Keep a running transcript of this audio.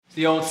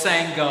The old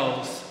saying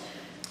goes,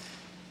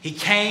 he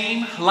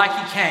came like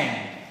he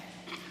came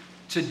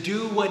to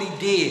do what he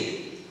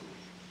did.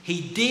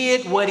 He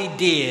did what he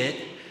did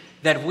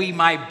that we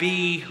might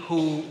be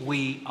who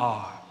we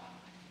are.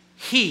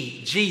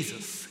 He,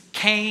 Jesus,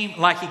 came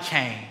like he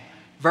came,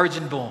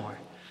 virgin born,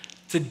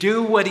 to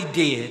do what he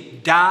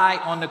did, die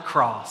on the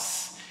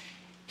cross.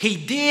 He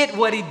did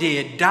what he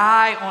did,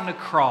 die on the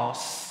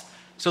cross,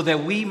 so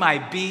that we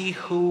might be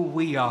who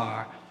we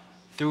are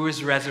through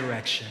his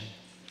resurrection,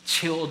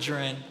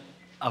 children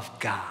of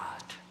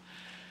God.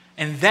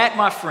 And that,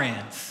 my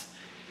friends,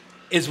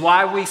 is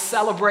why we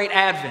celebrate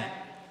Advent,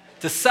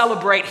 to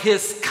celebrate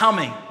his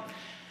coming.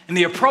 And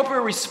the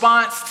appropriate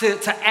response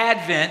to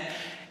Advent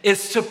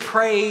is to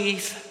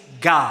praise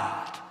God.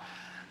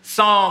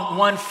 Psalm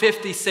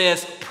 150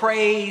 says,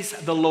 praise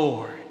the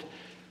Lord.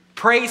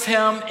 Praise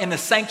him in the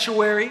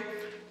sanctuary.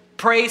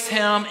 Praise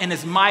him in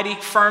his mighty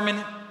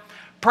firmament.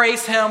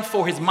 Praise him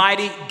for his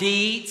mighty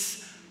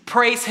deeds.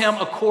 Praise him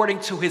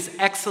according to his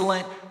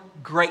excellent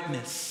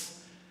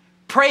greatness.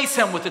 Praise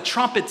him with the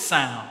trumpet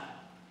sound.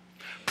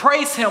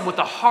 Praise him with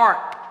the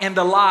harp and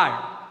the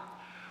lyre.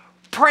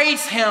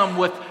 Praise him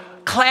with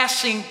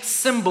clashing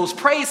cymbals.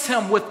 Praise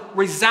him with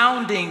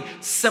resounding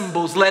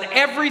cymbals. Let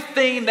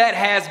everything that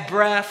has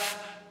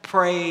breath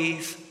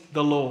praise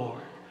the Lord.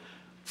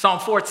 Psalm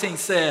 14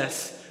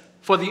 says,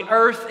 for the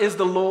earth is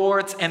the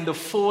Lord's and the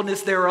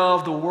fullness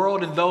thereof, the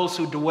world and those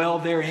who dwell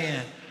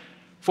therein.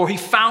 For he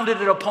founded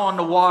it upon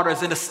the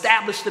waters and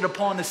established it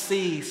upon the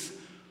seas.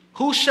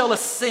 Who shall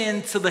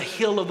ascend to the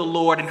hill of the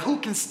Lord, and who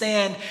can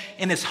stand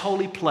in his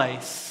holy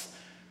place?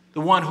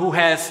 The one who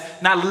has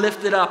not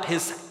lifted up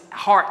his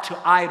heart to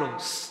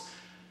idols.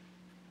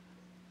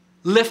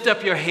 Lift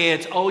up your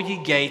heads, O ye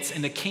gates,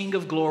 and the King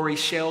of glory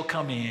shall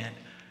come in.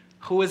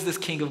 Who is this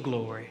King of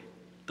glory?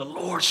 The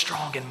Lord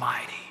strong and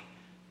mighty,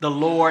 the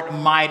Lord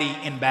mighty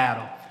in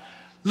battle.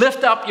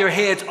 Lift up your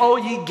heads, O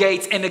ye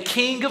gates, and the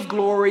King of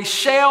glory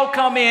shall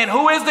come in.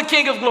 Who is the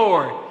King of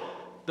glory?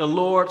 The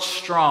Lord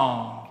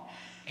strong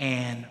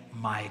and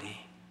mighty.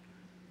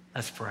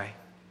 Let's pray.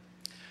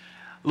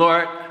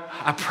 Lord,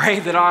 I pray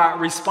that our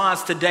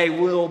response today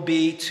will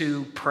be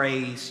to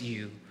praise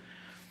you.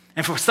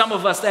 And for some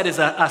of us, that is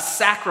a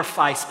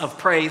sacrifice of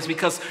praise,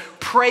 because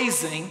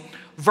praising,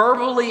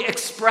 verbally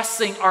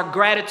expressing our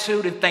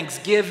gratitude and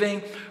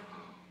thanksgiving,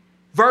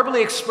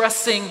 verbally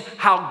expressing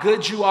how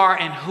good you are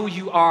and who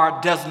you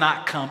are does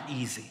not come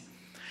easy.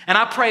 And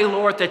I pray,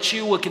 Lord, that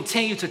you will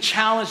continue to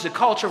challenge the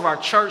culture of our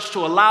church to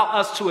allow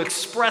us to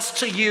express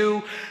to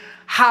you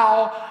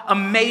how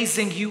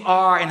amazing you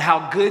are and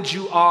how good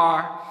you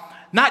are,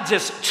 not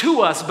just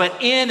to us,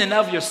 but in and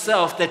of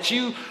yourself, that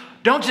you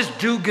don't just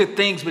do good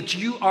things, but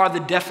you are the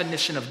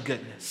definition of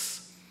goodness.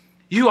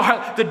 You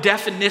are the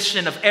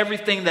definition of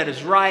everything that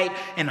is right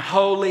and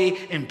holy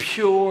and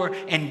pure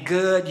and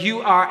good.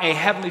 You are a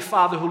heavenly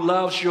Father who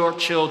loves your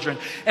children.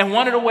 And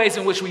one of the ways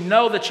in which we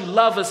know that you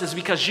love us is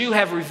because you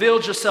have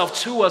revealed yourself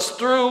to us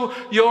through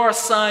your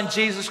Son,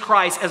 Jesus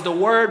Christ, as the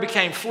Word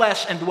became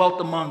flesh and dwelt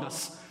among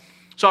us.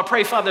 So I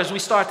pray, Father, as we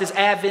start this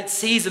Advent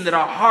season, that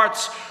our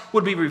hearts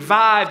would be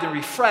revived and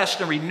refreshed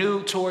and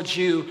renewed towards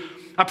you.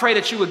 I pray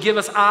that you would give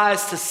us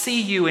eyes to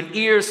see you and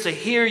ears to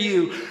hear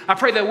you. I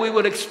pray that we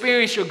would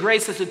experience your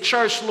grace as a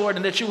church, Lord,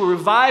 and that you would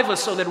revive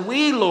us so that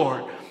we,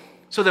 Lord,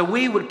 so that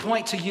we would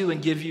point to you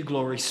and give you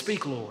glory.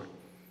 Speak, Lord,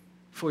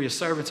 for your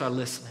servants are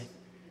listening.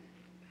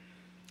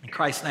 In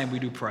Christ's name we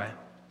do pray.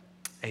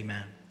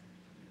 Amen.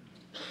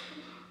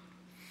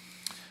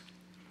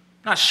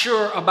 Not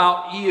sure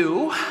about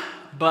you,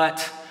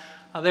 but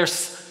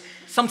there's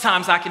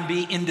sometimes I can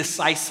be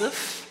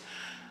indecisive.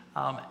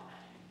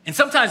 And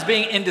sometimes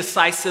being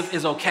indecisive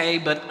is okay,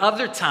 but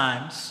other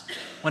times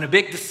when a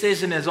big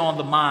decision is on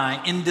the line,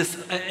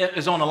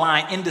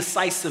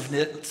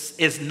 indecisiveness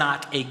is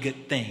not a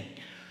good thing.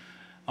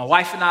 My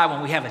wife and I,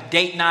 when we have a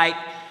date night,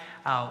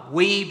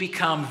 we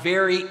become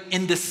very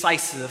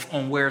indecisive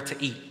on where to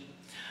eat.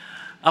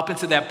 Up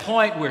until that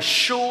point, we're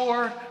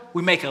sure,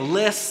 we make a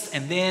list,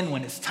 and then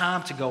when it's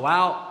time to go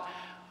out,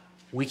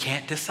 we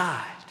can't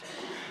decide.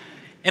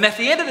 And at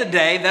the end of the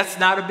day, that's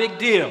not a big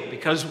deal,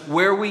 because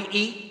where we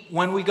eat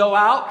when we go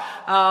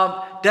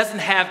out doesn't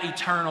have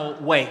eternal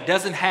weight,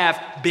 doesn't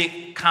have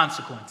big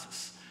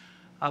consequences.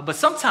 But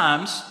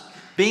sometimes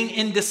being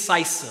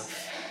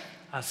indecisive,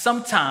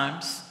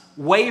 sometimes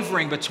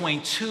wavering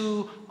between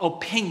two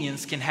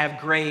opinions can have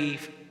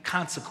grave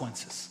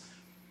consequences.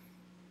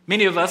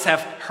 Many of us have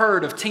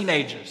heard of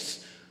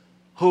teenagers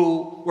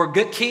who were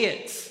good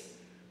kids,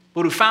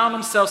 but who found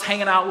themselves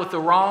hanging out with the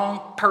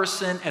wrong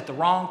person at the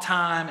wrong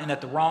time and at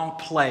the wrong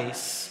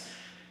place.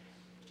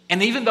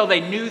 And even though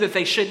they knew that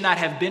they should not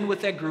have been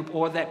with that group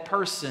or that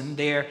person,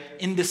 their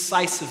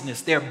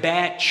indecisiveness, their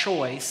bad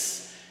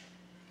choice,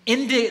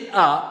 ended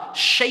up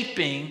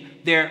shaping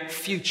their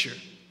future.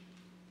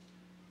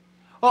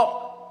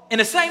 Well, in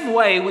the same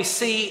way, we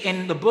see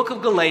in the book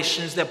of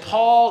Galatians that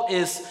Paul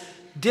is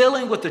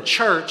dealing with the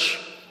church,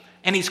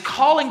 and he's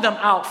calling them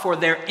out for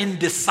their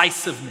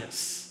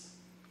indecisiveness.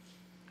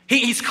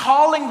 He's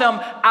calling them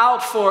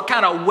out for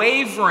kind of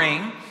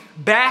wavering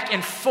back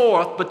and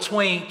forth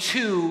between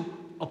two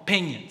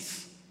opinions.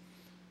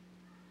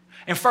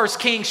 In 1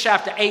 Kings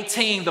chapter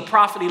 18, the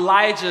prophet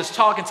Elijah is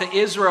talking to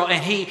Israel,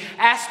 and he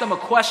asked them a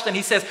question.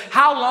 He says,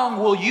 how long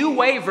will you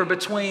waver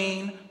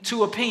between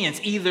two opinions?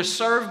 Either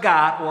serve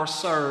God or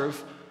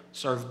serve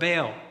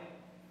Baal.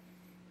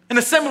 In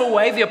a similar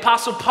way, the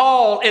Apostle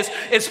Paul is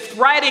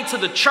writing to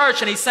the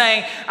church, and he's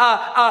saying,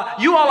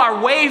 you all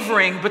are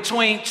wavering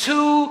between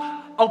two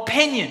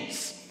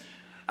opinions.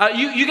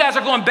 You guys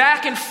are going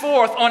back and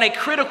forth on a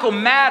critical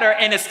matter,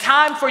 and it's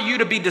time for you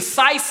to be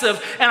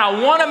decisive. And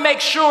I want to make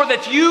sure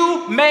that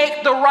you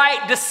make the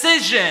right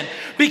decision,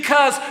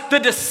 because the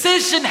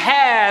decision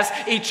has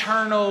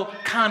eternal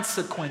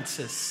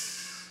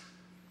consequences.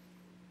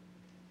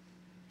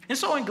 And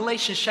so in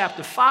Galatians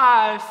chapter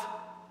 5,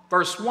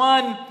 verse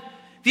 1,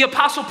 the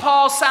Apostle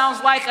Paul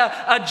sounds like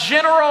a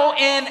general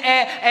in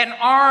an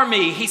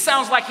army. He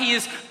sounds like he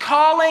is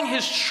calling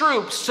his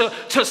troops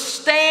to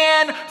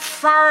stand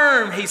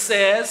firm, he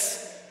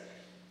says.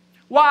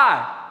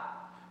 Why?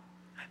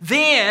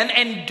 Then,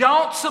 and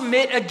don't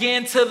submit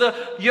again to the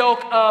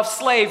yoke of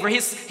slavery.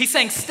 He's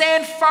saying,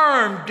 stand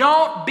firm.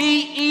 Don't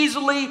be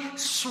easily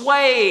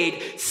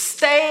swayed.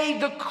 Stay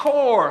the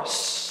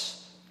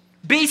course.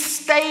 Be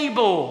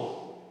stable.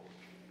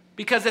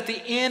 Because at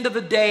the end of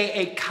the day,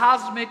 a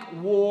cosmic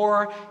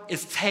war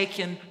is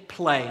taking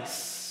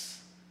place.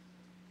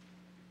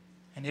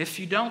 And if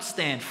you don't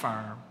stand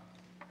firm,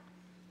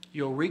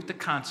 you'll reap the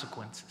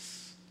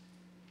consequences.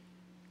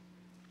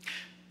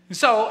 And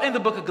so in the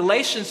book of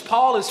Galatians,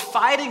 Paul is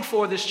fighting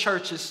for this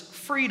church's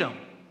freedom.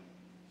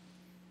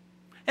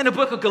 In the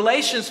book of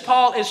Galatians,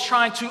 Paul is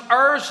trying to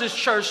urge this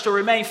church to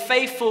remain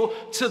faithful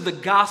to the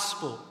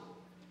gospel.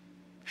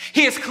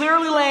 He is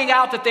clearly laying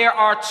out that there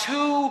are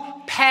two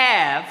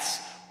paths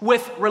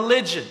with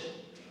religion.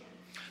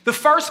 The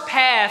first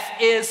path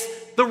is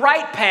the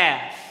right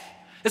path.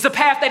 It's a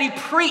path that he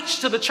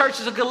preached to the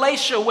churches of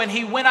Galatia when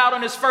he went out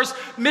on his first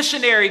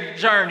missionary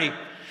journey.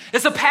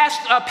 It's a path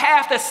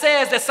that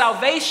says that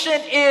salvation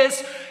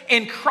is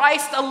in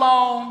Christ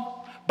alone,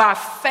 by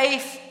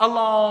faith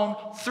alone,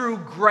 through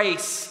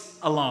grace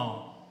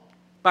alone.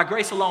 By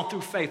grace alone,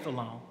 through faith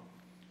alone.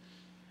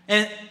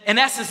 And in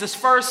essence, this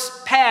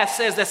first path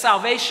says that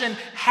salvation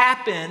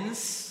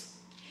happens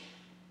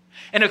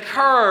and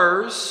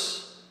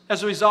occurs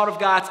as a result of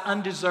God's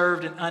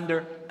undeserved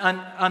and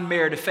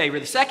unmerited favor.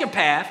 The second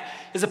path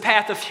is a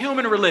path of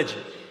human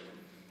religion.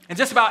 And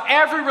just about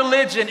every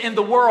religion in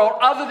the world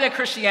other than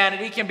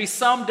Christianity can be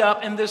summed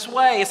up in this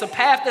way. It's a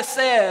path that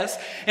says,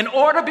 in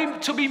order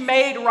to be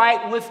made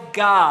right with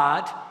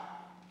God,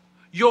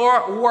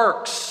 your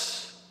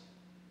works,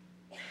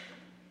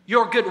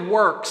 your good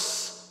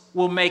works,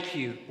 will make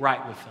you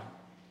right with him.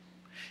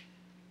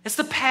 It's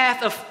the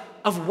path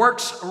of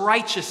works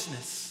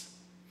righteousness.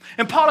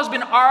 And Paul has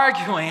been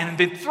arguing and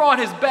been throwing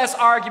his best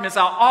arguments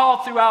out all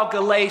throughout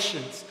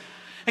Galatians.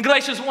 In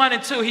Galatians 1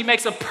 and 2, he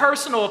makes a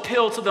personal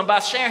appeal to them by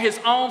sharing his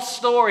own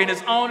story and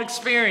his own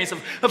experience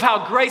of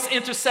how grace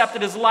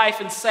intercepted his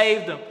life and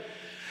saved him.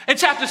 In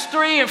chapters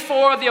 3 and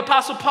 4, the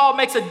Apostle Paul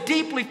makes a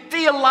deeply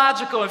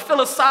theological and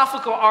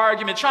philosophical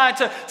argument, trying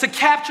to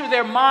capture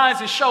their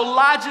minds and show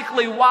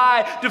logically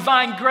why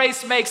divine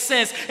grace makes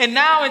sense. And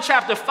now in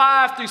chapter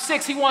 5 through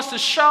 6, he wants to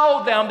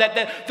show them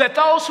that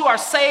those who are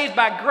saved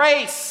by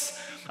grace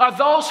are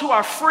those who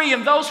are free,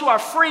 and those who are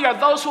free are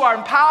those who are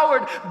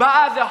empowered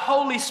by the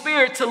Holy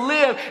Spirit to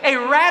live a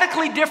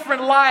radically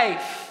different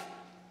life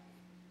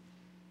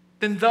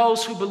than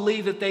those who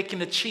believe that they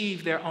can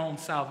achieve their own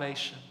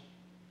salvation.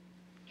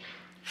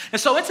 And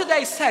so in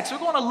today's text, we're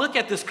going to look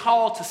at this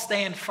call to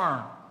stand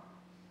firm.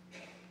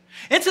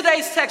 In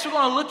today's text, we're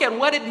going to look at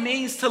what it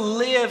means to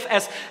live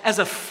as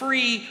a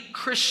free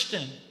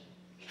Christian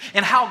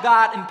and how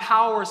God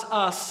empowers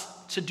us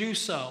to do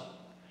so.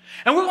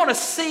 And we're going to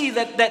see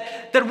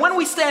that when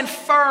we stand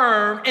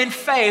firm in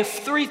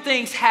faith, three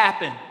things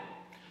happen.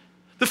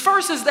 The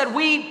first is that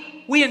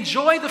we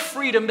enjoy the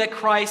freedom that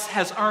Christ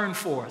has earned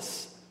for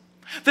us.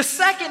 The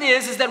second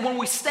is that when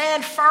we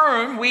stand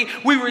firm, we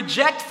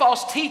reject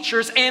false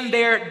teachers and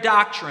their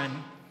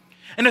doctrine.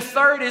 And the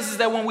third is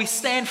that when we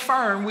stand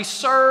firm, we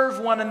serve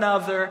one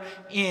another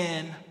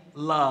in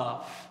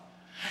love.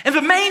 And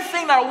the main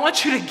thing that I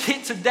want you to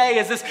get today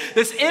is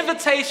this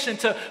invitation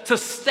to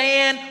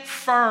stand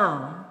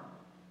firm.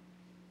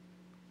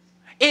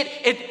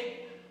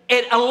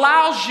 It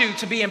allows you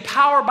to be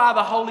empowered by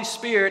the Holy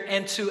Spirit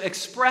and to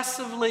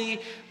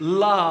expressively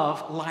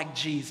love like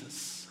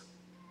Jesus.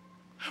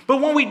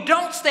 But when we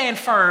don't stand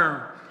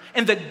firm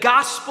in the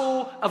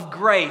gospel of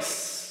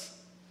grace,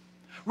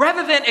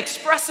 rather than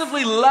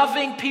expressively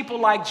loving people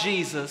like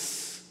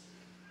Jesus,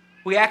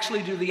 we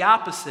actually do the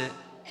opposite.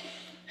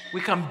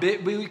 We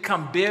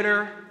become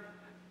bitter,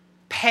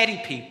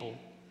 petty people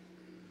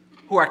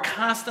who are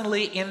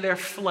constantly in their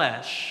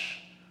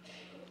flesh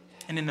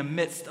and in the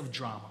midst of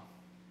drama.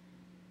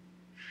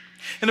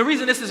 And the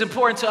reason this is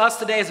important to us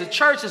today as a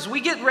church is we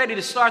get ready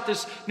to start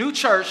this new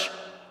church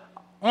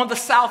on the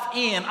South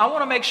End. I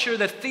want to make sure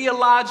that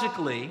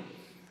theologically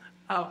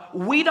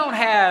we don't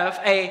have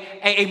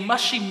a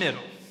mushy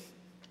middle.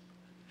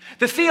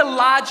 That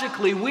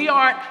theologically, we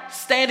aren't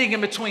standing in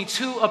between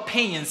two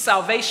opinions,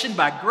 salvation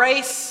by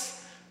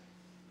grace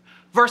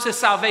versus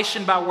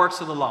salvation by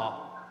works of the law.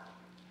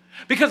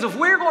 Because if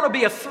we're going to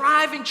be a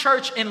thriving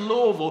church in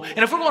Louisville, and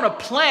if we're going to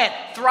plant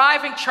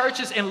thriving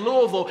churches in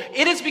Louisville,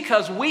 it is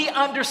because we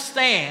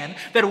understand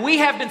that we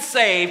have been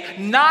saved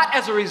not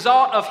as a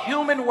result of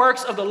human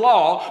works of the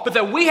law, but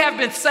that we have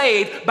been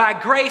saved by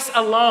grace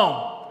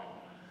alone.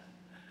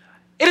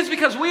 It is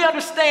because we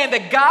understand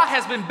that God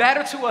has been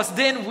better to us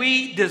than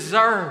we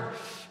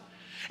deserve.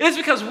 It is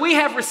because we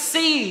have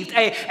received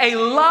a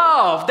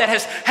love that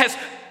has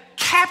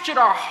captured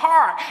our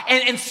heart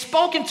and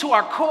spoken to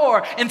our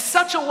core in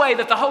such a way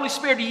that the Holy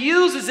Spirit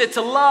uses it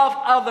to love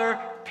other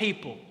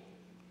people.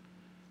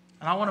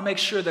 And I want to make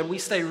sure that we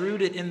stay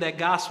rooted in that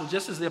gospel,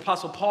 just as the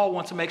Apostle Paul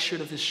wants to make sure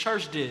that this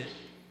church did.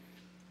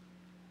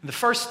 And the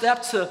first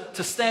step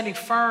to standing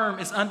firm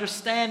is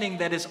understanding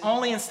that it's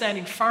only in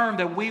standing firm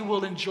that we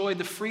will enjoy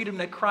the freedom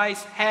that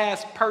Christ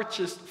has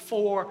purchased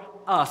for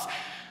us.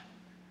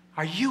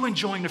 Are you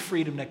enjoying the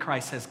freedom that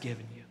Christ has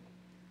given you?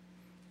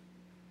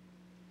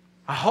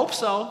 I hope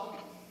so.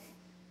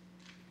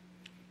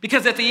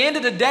 Because at the end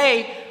of the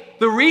day,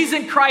 the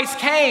reason Christ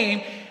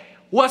came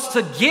was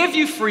to give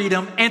you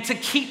freedom and to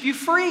keep you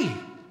free.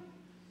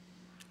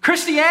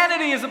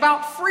 Christianity is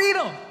about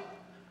freedom.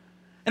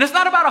 And it's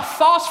not about a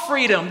false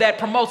freedom that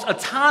promotes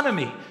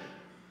autonomy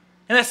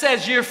and that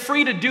says you're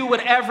free to do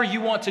whatever you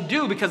want to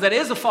do, because that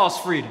is a false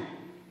freedom.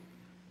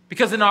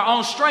 Because in our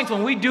own strength,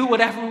 when we do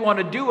whatever we want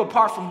to do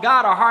apart from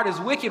God, our heart is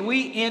wicked.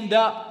 We end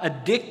up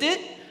addicted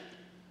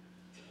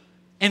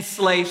and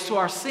slaves to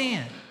our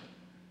sin.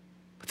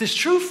 But this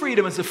true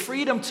freedom is a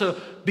freedom to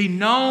be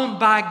known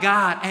by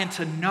God and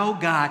to know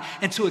God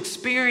and to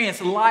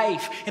experience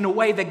life in a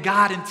way that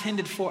God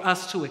intended for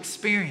us to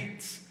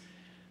experience.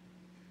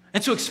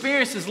 And to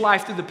experience his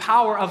life through the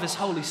power of his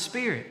Holy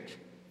Spirit.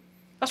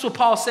 That's what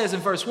Paul says in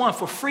verse 1.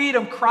 For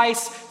freedom,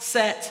 Christ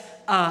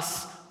set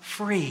us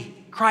free.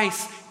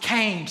 Christ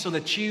came so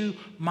that you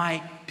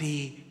might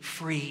be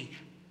free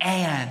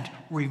and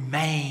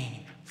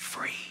remain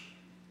free.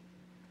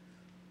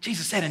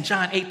 Jesus said in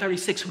John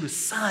 8:36, who the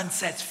Son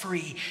sets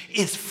free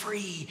is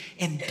free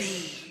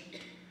indeed.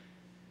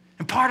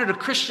 And part of the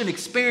Christian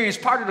experience,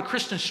 part of the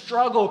Christian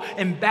struggle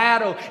and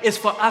battle is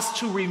for us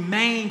to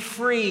remain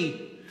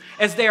free.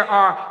 As there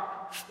are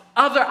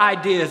other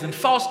ideas and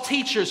false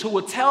teachers who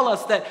will tell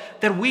us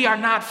that we are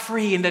not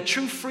free and that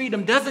true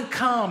freedom doesn't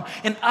come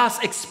in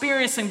us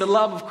experiencing the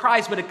love of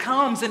Christ, but it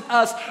comes in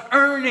us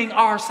earning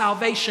our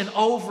salvation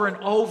over and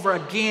over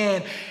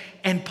again.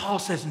 And Paul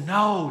says,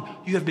 no,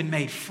 you have been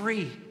made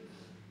free.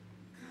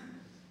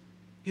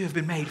 You have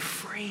been made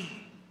free.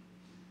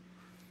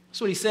 That's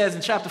what he says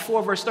in chapter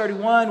 4, verse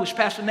 31, which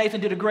Pastor Nathan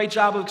did a great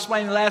job of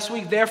explaining last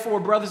week. Therefore,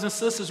 brothers and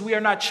sisters, we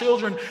are not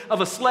children of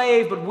a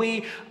slave, but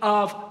we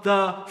of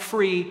the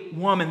free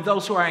woman.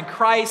 Those who are in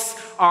Christ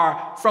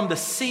are from the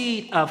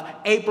seed of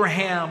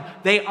Abraham.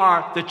 They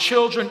are the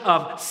children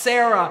of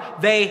Sarah.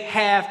 They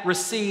have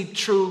received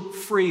true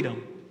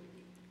freedom,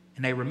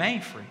 and they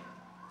remain free.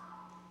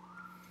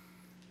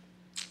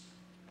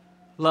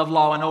 Love,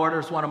 Law and Order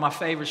is one of my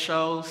favorite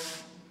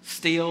shows,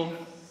 still.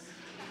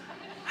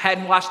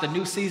 Hadn't watched a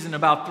new season in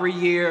about 3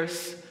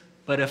 years,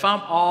 but if I'm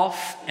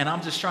off and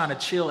I'm just trying to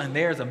chill and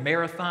there's a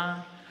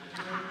marathon,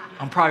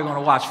 I'm probably going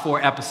to watch 4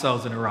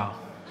 episodes in a row.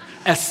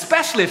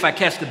 Especially if I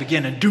catch the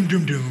beginning, doom,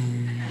 doom,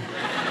 doom.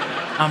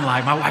 I'm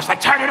like, my wife's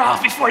like, turn it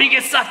off before you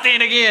get sucked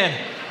in again.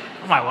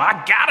 I'm like, well,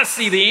 I got to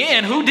see the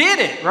end. Who did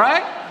it,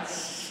 right?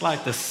 It's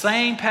like the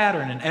same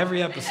pattern in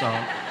every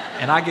episode,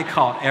 and I get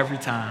caught every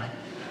time.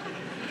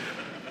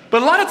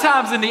 But a lot of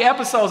times in the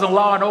episodes on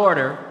Law and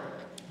Order,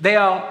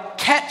 they'll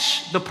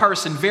catch the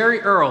person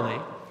very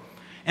early,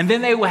 and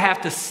then they will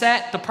have to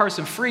set the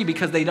person free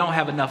because they don't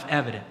have enough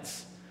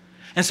evidence.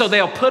 And so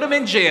they'll put them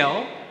in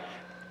jail,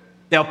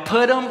 they'll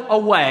put them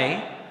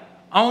away,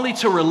 only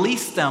to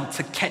release them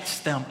to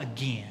catch them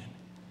again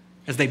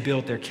as they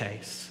build their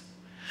case.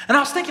 And I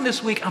was thinking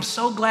this week, I'm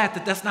so glad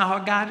that that's not how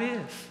God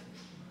is.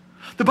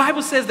 The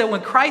Bible says that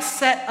when Christ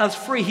set us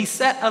free, he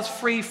set us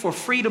free for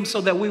freedom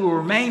so that we will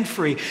remain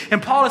free.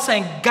 And Paul is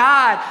saying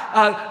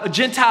God,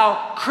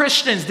 Gentile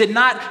Christians did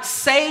not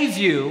save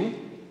you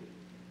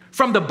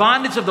from the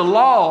bondage of the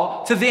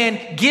law to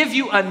then give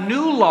you a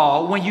new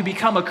law when you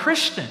become a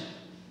Christian.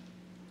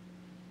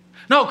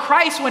 No,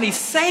 Christ, when he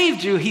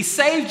saved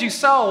you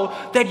so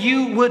that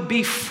you would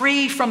be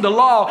free from the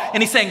law.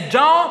 And he's saying,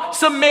 don't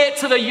submit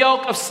to the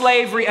yoke of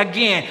slavery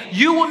again.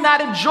 You will not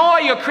enjoy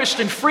your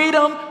Christian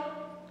freedom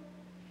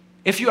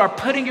if you are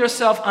putting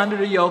yourself under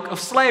the yoke of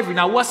slavery.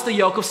 Now, what's the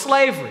yoke of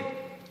slavery?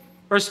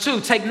 Verse 2,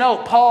 take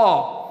note,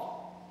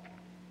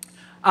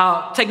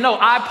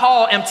 I,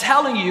 Paul, am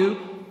telling you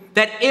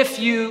that if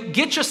you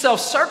get yourself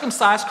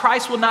circumcised,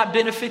 Christ will not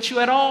benefit you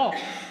at all.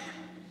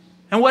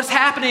 And what's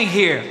happening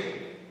here?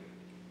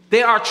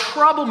 There are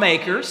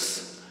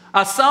troublemakers,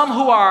 some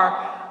who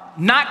are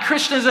not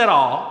Christians at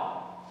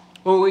all,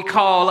 what we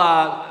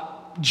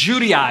call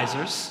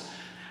Judaizers,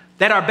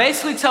 that are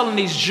basically telling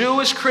these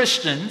Jewish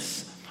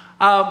Christians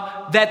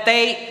that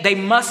they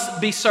must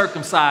be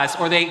circumcised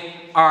or they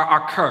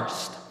are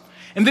cursed.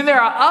 And then there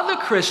are other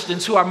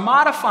Christians who are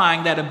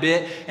modifying that a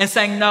bit and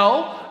saying,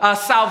 no,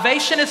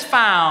 salvation is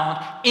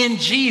found in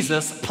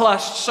Jesus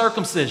plus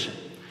circumcision.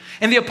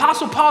 And the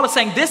Apostle Paul is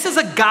saying this is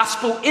a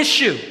gospel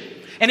issue.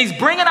 And he's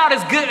bringing out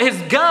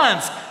his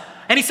guns.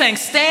 And he's saying,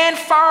 stand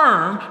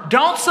firm.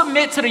 Don't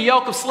submit to the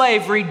yoke of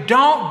slavery.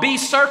 Don't be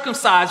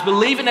circumcised,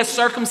 believing that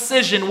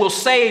circumcision will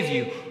save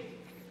you.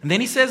 And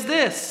then he says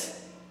this.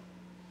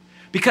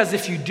 Because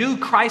if you do,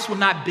 Christ will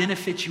not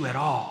benefit you at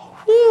all.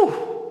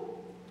 Whew.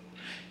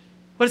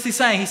 What is he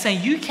saying? He's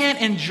saying you can't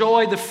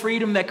enjoy the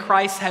freedom that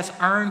Christ has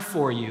earned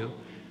for you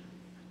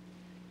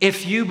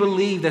if you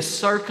believe that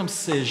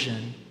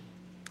circumcision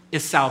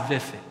is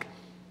salvific.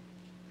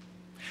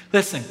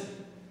 Listen,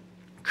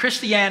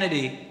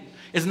 Christianity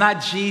is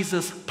not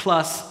Jesus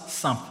plus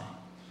something.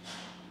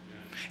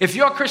 If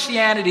your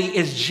Christianity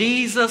is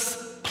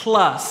Jesus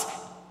plus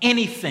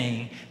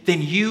anything,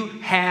 then you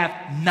have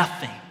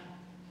nothing.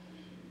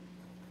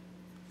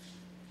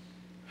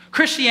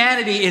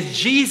 Christianity is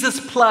Jesus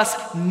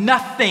plus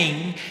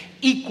nothing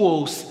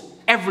equals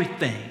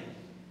everything.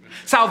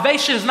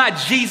 Salvation is not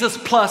Jesus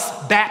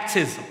plus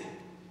baptism.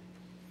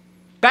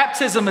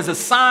 Baptism is a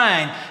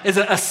sign, is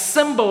a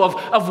symbol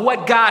of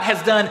what God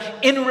has done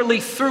inwardly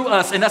through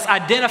us and us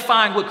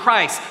identifying with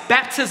Christ.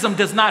 Baptism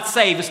does not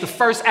save. It's the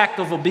first act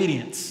of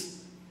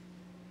obedience.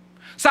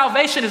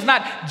 Salvation is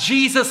not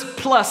Jesus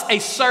plus a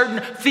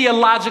certain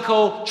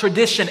theological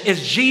tradition.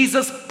 It's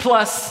Jesus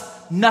plus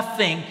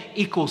nothing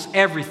equals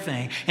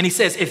everything. And he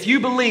says, if you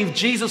believe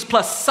Jesus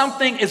plus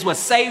something is what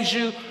saves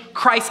you,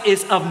 Christ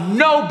is of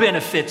no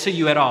benefit to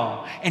you at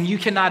all. And you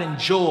cannot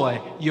enjoy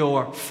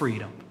your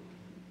freedom.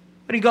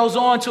 But he goes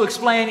on to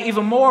explain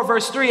even more.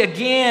 Verse 3,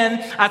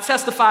 again, I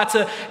testify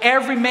to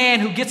every man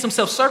who gets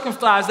himself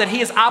circumcised that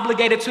he is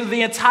obligated to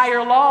the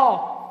entire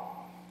law.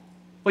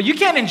 Well, you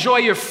can't enjoy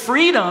your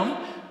freedom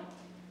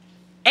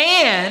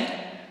and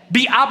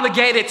be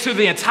obligated to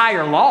the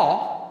entire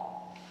law.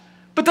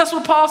 But that's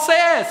what Paul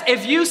says.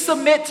 If you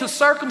submit to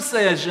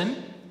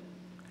circumcision,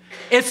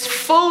 it's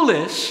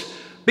foolish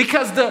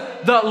because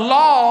the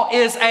law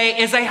is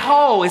a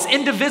whole, is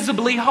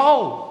indivisibly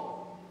whole.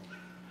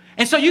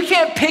 And so you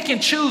can't pick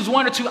and choose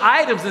one or two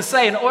items and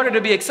say, in order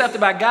to be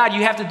accepted by God,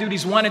 you have to do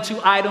these one or two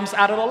items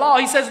out of the law.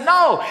 He says,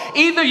 no,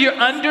 either you're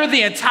under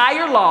the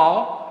entire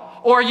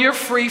law or you're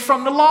free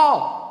from the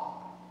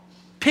law.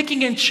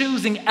 Picking and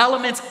choosing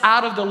elements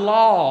out of the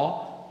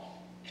law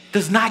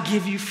does not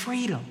give you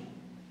freedom.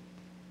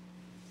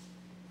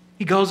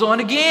 He goes on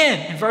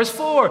again in verse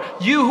 4.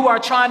 You who are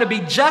trying to be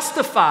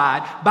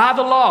justified by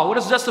the law. What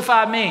does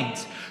justified mean?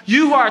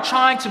 You who are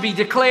trying to be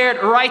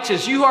declared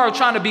righteous, you who are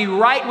trying to be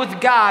right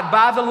with God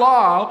by the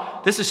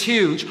law, this is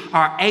huge,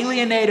 are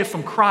alienated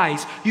from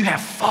Christ. You have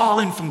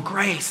fallen from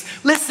grace.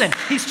 Listen,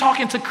 he's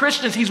talking to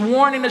Christians. He's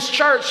warning this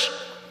church.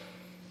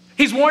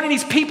 He's warning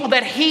these people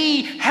that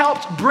he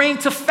helped bring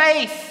to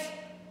faith.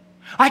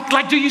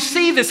 Like, do you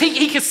see this?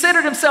 He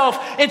considered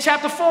himself in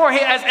chapter 4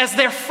 as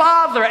their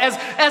father,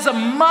 as a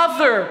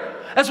mother,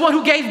 as one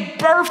who gave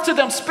birth to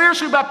them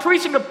spiritually by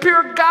preaching the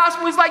pure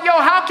gospel. He's like, yo,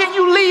 how can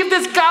you leave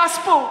this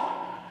gospel?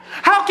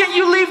 How can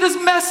you leave this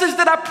message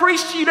that I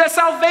preached to you, that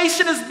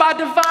salvation is by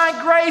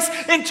divine grace,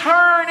 and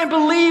turn and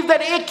believe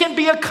that it can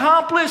be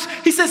accomplished?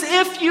 He says,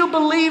 if you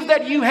believe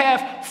that you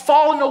have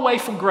fallen away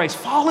from grace,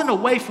 fallen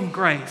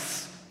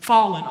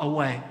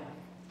away.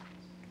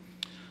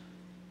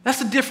 That's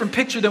a different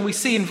picture than we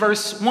see in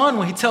verse 1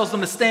 when he tells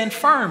them to stand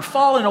firm.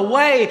 Falling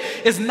away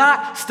is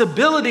not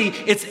stability,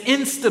 it's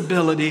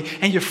instability.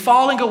 And you're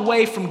falling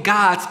away from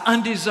God's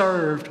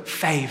undeserved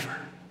favor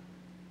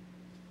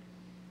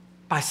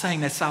by saying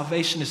that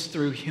salvation is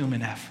through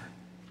human effort.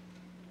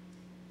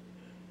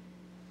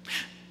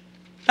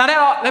 Now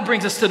that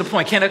brings us to the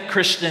point, can a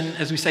Christian,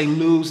 as we say,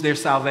 lose their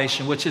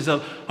salvation? Which is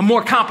a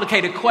more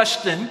complicated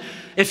question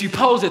if you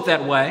pose it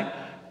that way.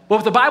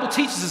 What the Bible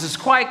teaches us is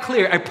quite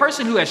clear. A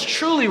person who has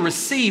truly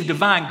received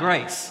divine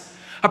grace,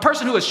 a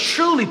person who has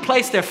truly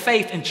placed their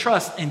faith and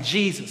trust in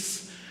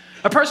Jesus,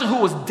 a person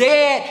who was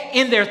dead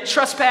in their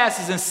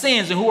trespasses and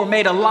sins and who were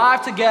made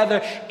alive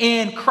together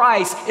in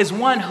Christ is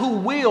one who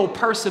will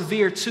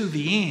persevere to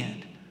the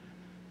end.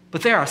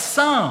 But there are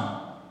some.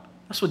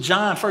 That's what 1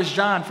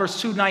 John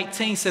verse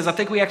 2:19 says. I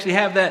think we actually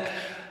have that.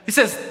 He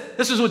says,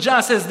 this is what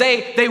John says,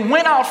 they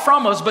went out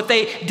from us, but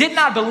they did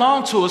not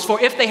belong to us.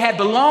 For if they had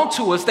belonged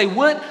to us, they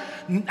would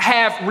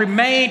have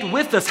remained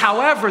with us.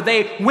 However,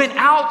 they went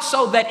out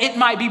so that it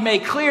might be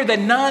made clear that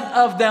none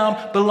of them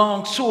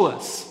belonged to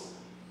us.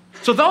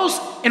 So those,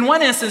 in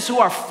one instance, who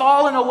are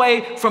falling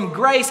away from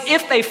grace,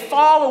 if they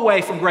fall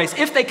away from grace,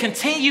 if they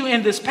continue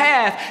in this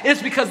path,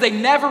 it's because they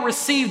never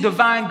received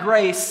divine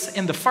grace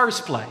in the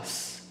first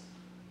place.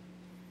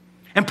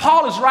 And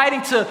Paul is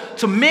writing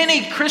to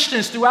many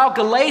Christians throughout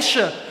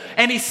Galatia,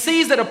 and he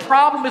sees that a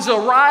problem is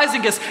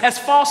arising as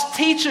false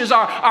teachers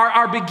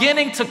are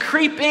beginning to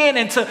creep in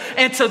and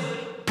to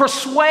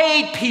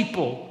persuade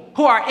people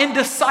who are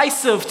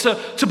indecisive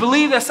to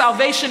believe that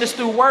salvation is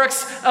through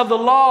works of the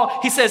law,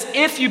 he says,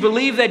 if you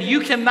believe that you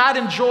cannot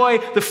enjoy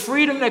the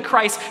freedom that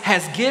Christ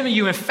has given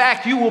you, in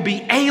fact, you will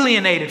be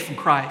alienated from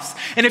Christ.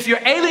 And if you're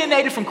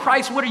alienated from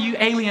Christ, what are you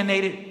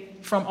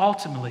alienated from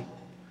ultimately?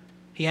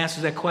 He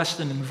answers that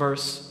question in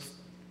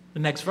the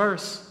next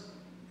verse.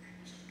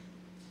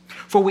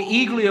 For we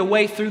eagerly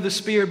await through the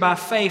Spirit by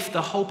faith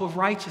the hope of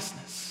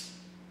righteousness.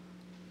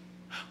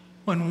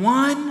 When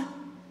one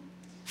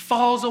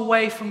falls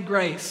away from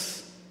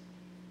grace,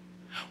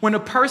 when a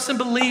person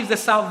believes that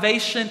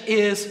salvation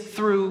is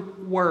through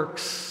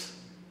works,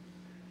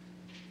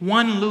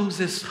 one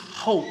loses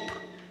hope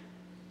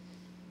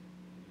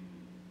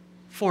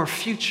for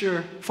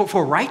future,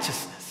 for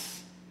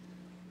righteousness.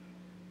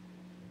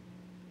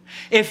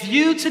 If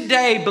you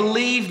today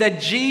believe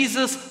that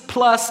Jesus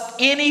plus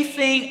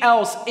anything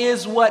else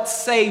is what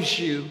saves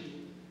you,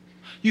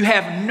 you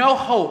have no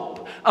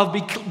hope of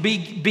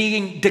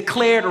being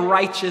declared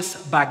righteous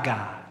by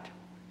God.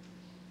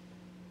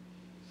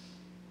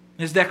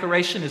 This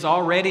declaration is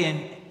already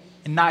and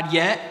not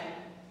yet.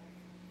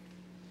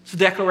 It's a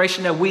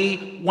declaration that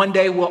we one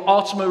day will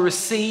ultimately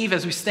receive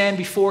as we stand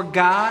before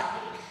God,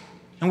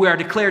 and we are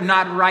declared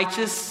not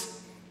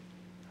righteous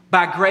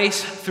by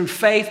grace through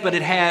faith, but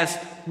it has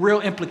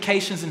real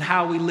implications in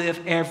how we live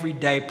every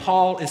day.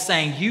 Paul is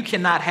saying you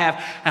cannot have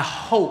a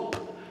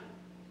hope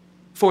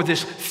for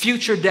this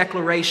future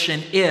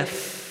declaration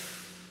if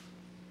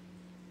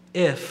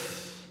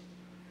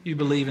you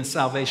believe in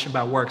salvation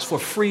by works. For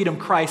freedom,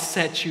 Christ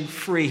set you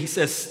free. He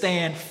says,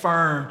 stand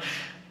firm.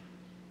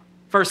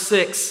 Verse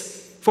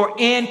 6, for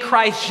in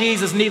Christ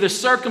Jesus, neither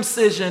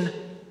circumcision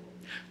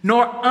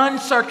nor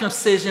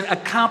uncircumcision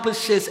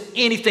accomplishes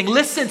anything.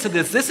 Listen to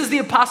this. This is the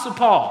Apostle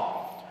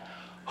Paul,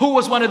 who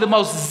was one of the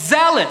most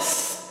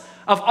zealous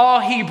of all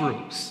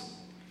Hebrews,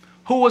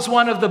 who was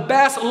one of the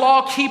best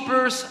law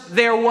keepers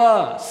there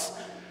was.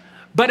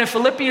 But in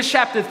Philippians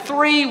chapter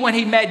 3, when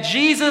he met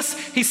Jesus,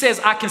 he says,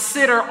 I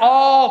consider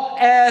all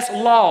as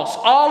loss,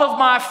 all of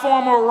my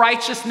former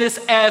righteousness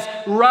as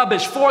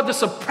rubbish, for the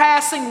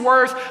surpassing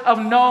worth of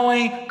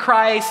knowing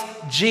Christ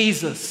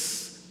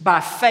Jesus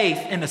by faith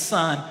in the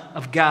Son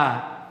of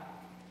God.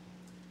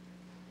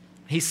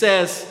 He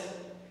says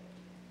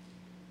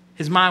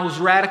his mind was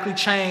radically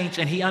changed,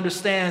 and he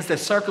understands that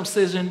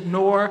circumcision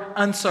nor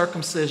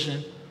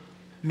uncircumcision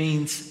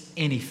means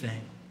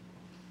anything.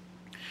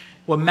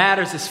 What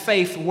matters is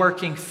faith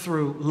working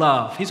through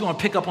love. He's going to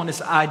pick up on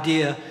this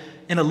idea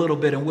in a little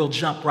bit, and we'll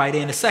jump right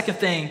in. The second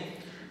thing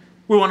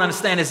we want to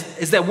understand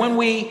is that when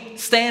we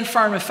stand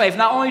firm in faith,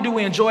 not only do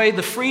we enjoy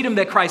the freedom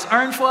that Christ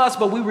earned for us,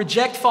 but we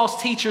reject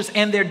false teachers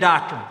and their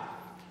doctrine.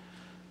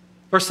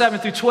 Verse 7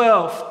 through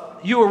 12,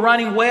 you were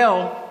running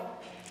well.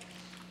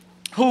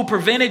 Who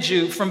prevented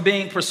you from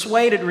being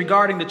persuaded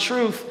regarding the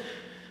truth?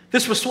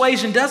 This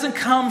persuasion doesn't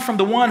come from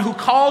the one who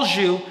calls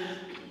you.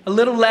 A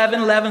little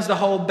leaven leavens the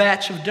whole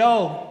batch of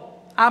dough.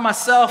 I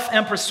myself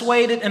am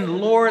persuaded in the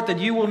Lord that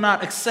you will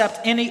not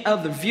accept any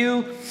other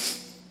view,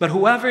 but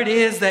whoever it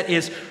is that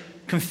is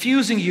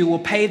confusing you will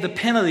pay the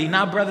penalty.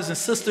 Now, brothers and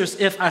sisters,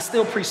 if I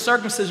still preach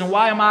circumcision,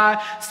 why am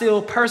I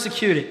still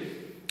persecuted?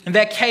 In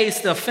that case,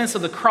 the offense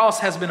of the cross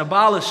has been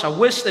abolished. I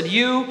wish that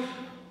you,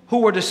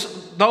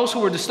 those who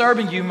were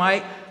disturbing you,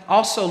 might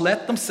also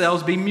let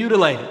themselves be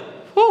mutilated.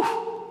 Whew.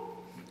 All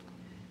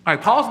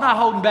right, Paul's not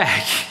holding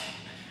back.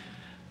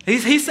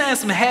 He's saying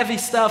some heavy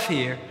stuff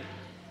here.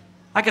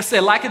 Like I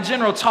said, like a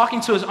general talking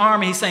to his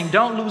army, he's saying,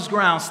 don't lose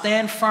ground,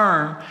 stand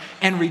firm,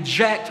 and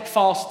reject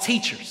false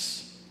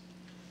teachers.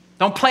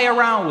 Don't play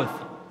around with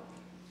them.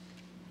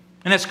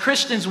 And as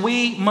Christians,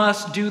 we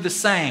must do the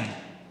same.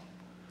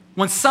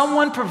 When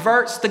someone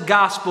perverts the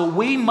gospel,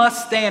 we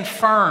must stand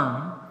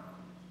firm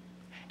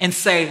and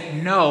say,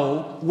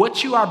 no,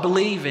 what you are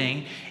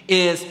believing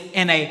is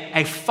in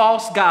a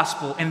false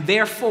gospel, and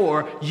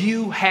therefore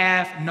you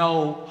have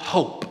no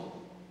hope.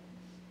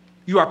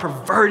 You are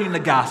perverting the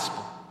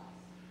gospel.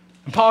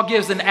 And Paul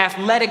gives an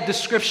athletic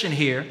description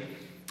here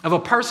of a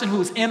person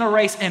who is in a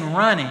race and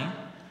running,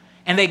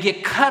 and they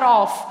get cut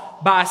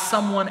off by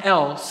someone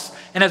else.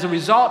 And as a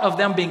result of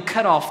them being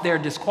cut off, they're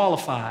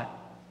disqualified.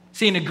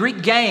 See, in the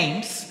Greek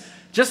games,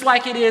 just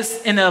like it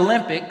is in the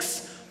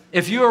Olympics,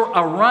 if you're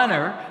a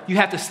runner, you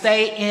have to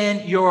stay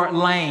in your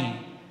lane.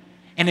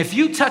 And if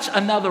you touch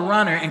another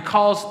runner and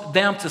cause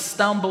them to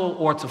stumble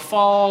or to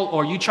fall,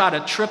 or you try to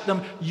trip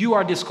them, you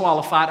are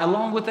disqualified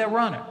along with that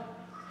runner.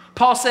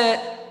 Paul said,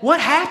 what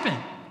happened?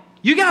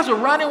 You guys were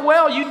running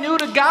well. You knew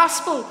the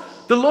gospel.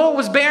 The Lord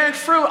was bearing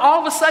fruit.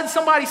 All of a sudden,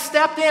 somebody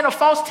stepped in, a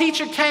false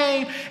teacher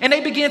came, and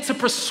they began to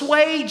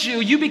persuade you.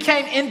 You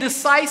became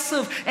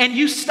indecisive, and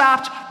you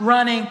stopped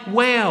running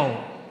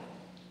well.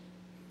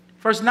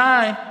 Verse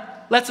 9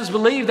 lets us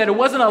believe that it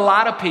wasn't a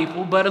lot of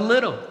people, but a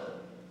little.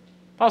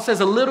 Paul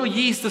says a little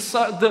yeast,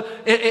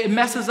 it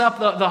messes up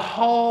the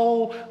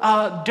whole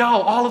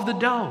dough, all of the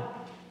dough.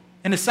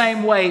 In the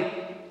same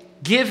way,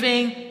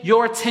 giving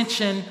your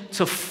attention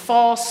to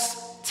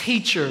false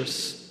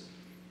teachers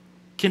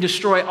can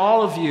destroy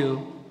all of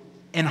you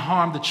and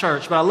harm the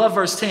church. But I love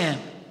verse 10.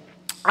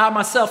 I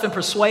myself am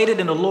persuaded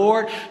in the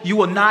Lord, you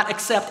will not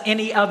accept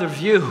any other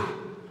view.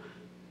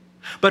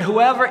 But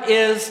whoever it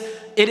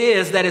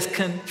is that is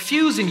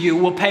confusing you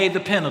will pay the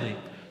penalty.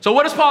 So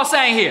what is Paul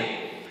saying here?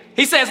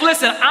 He says,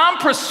 listen, I'm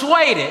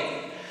persuaded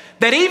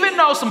that even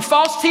though some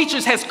false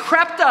teachers has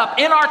crept up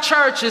in our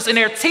churches and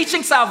they're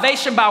teaching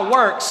salvation by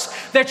works,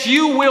 that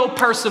you will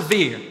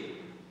persevere.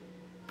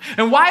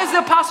 And why is the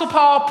Apostle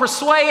Paul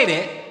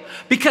persuaded?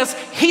 Because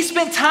he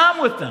spent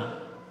time with them.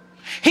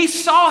 He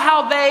saw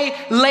how they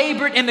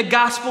labored in the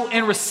gospel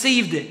and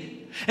received it.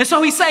 And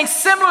so he's saying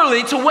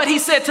similarly to what he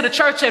said to the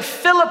church at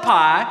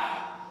Philippi,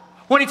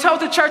 when he told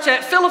the church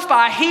at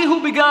Philippi, he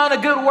who begun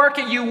a good work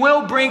in you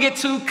will bring it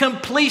to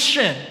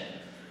completion.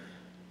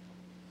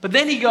 But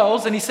then he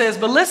goes and he says,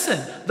 but listen,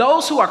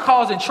 those who are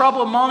causing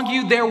trouble among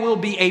you, there will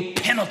be a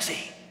penalty.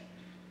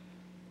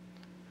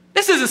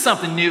 This isn't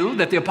something new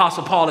that the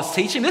Apostle Paul is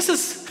teaching. This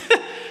is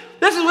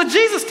what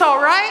Jesus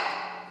taught, right?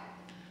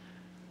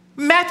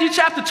 Matthew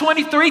chapter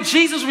 23,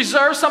 Jesus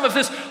reserved some of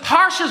his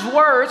harshest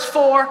words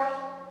for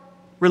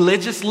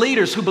religious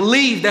leaders who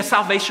believed that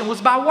salvation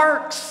was by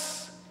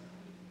works.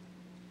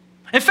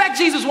 In fact,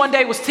 Jesus one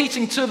day was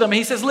teaching to them.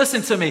 He says,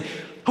 listen to me.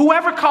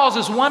 Whoever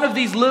causes one of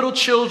these little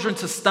children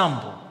to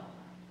stumble,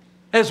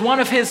 as one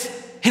of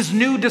his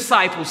new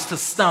disciples to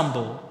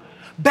stumble,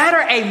 better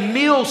a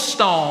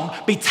millstone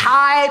be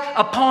tied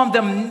upon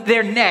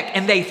their neck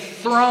and they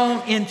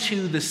thrown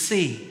into the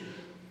sea.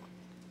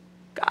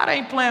 God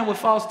ain't playing with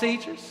false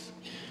teachers.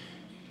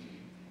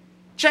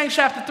 James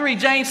chapter 3,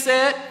 James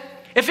said,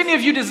 if any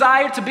of you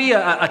desire to be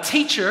a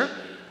teacher,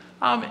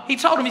 he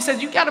told him, he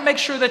said, you got to make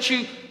sure that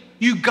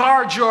you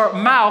guard your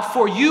mouth,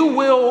 for you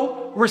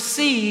will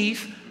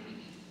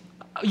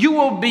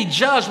be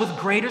judged with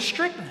greater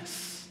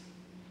strictness.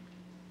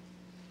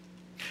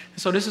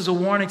 So this is a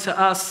warning to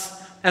us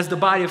as the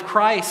body of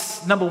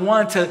Christ. Number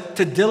one,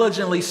 to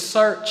diligently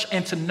search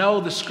and to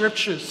know the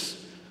scriptures,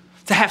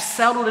 to have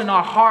settled in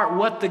our heart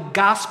what the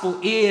gospel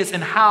is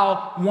and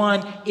how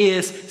one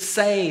is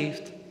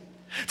saved.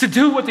 To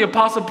do what the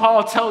Apostle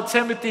Paul told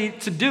Timothy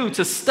to do,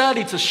 to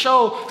study, to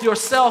show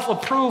yourself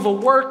approved, a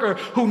worker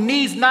who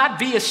needs not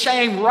be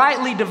ashamed,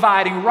 rightly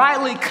dividing,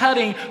 rightly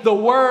cutting the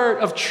word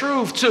of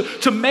truth,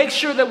 to make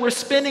sure that we're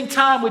spending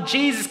time with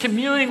Jesus,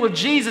 communing with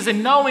Jesus,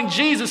 and knowing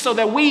Jesus so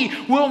that we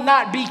will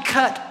not be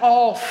cut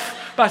off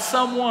by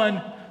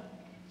someone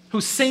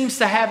who seems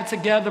to have it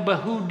together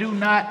but who do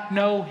not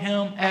know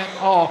him at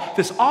all.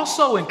 This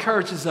also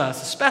encourages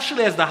us,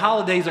 especially as the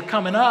holidays are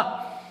coming up,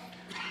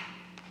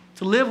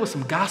 to live with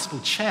some gospel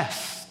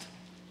chest.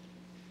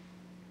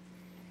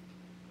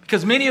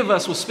 Because many of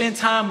us will spend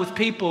time with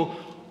people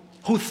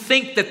who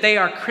think that they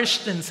are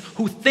Christians,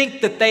 who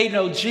think that they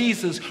know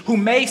Jesus, who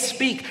may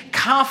speak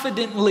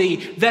confidently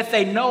that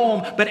they know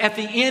him, but at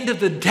the end of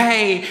the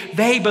day,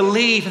 they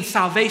believe in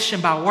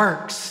salvation by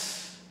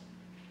works.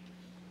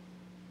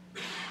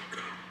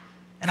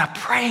 And I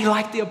pray,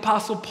 like the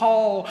Apostle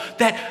Paul,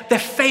 that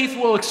faith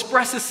will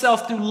express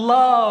itself through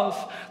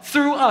love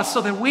through us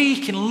so that we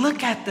can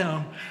look at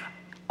them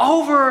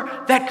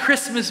over that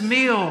Christmas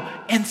meal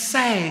and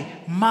say,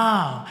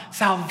 Mom,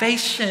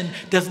 salvation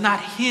does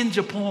not hinge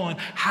upon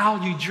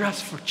how you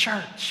dress for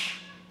church.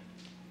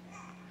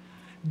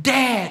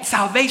 Dad,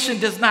 salvation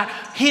does not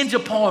hinge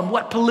upon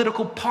what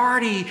political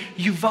party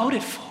you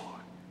voted for.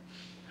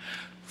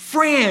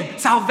 Friend,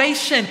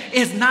 salvation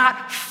is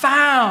not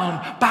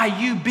found by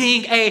you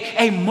being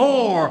a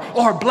Moor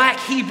or Black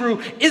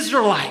Hebrew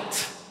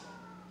Israelite.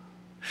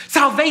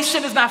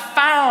 Salvation is not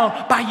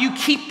found by you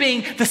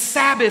keeping the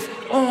Sabbath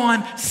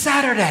on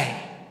Saturday.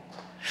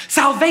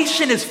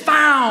 Salvation is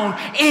found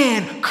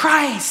in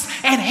Christ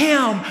and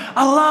Him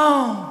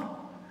alone.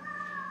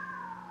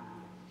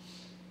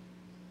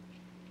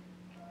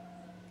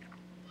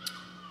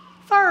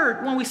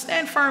 Third, when we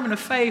stand firm in the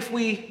faith,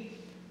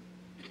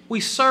 we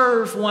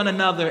serve one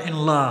another in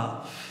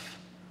love.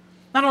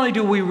 Not only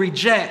do we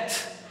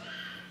reject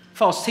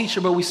false teacher,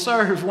 but we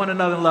serve one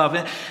another in love.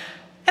 And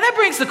that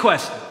brings the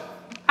question.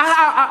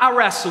 I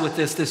wrestle with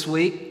this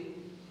week.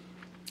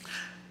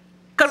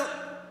 Because,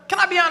 can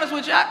I be honest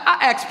with you? I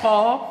asked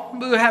Paul,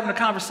 we were having a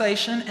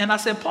conversation, and I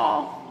said,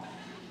 Paul,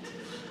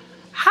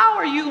 how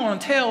are you going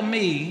to tell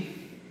me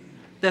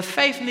that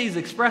faith needs to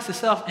express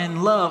itself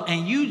in love,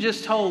 and you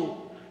just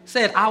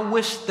said, I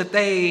wish that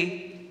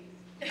they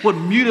would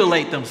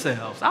mutilate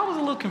themselves? I was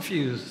a little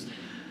confused.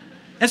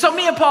 And so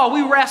me and Paul,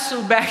 we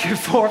wrestled back and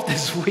forth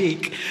this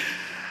week.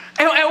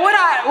 And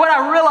what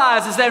I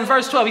realized is that in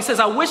verse 12, he says,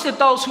 I wish that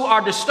those who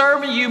are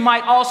disturbing you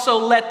might also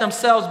let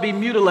themselves be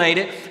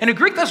mutilated. In the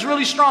Greek, that's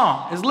really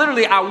strong. It's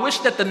literally, I wish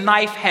that the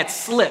knife had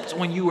slipped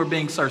when you were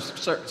being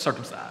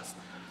circumcised.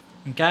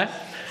 Okay?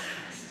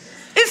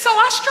 And so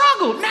I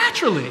struggled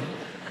naturally.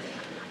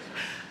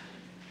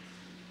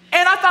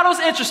 And I thought it was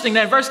interesting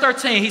that in verse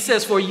 13, he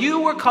says, for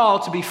you were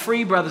called to be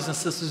free, brothers and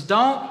sisters.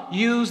 Don't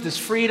use this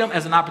freedom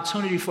as an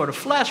opportunity for the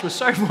flesh, but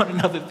serve one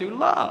another through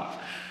love.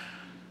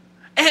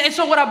 And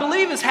so what I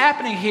believe is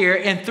happening here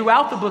and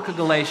throughout the book of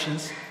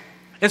Galatians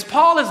is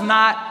Paul is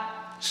not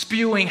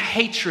spewing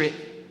hatred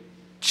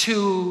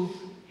to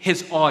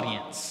his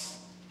audience.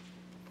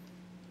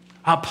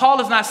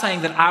 Paul is not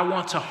saying that I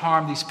want to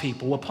harm these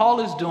people. What Paul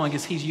is doing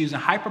is he's using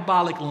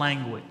hyperbolic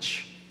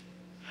language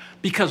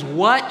because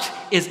what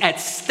is at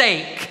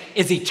stake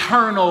is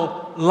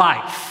eternal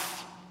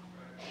life.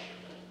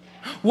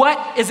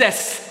 What is at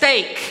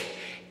stake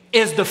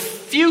is the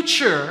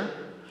future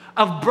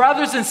of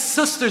brothers and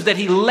sisters that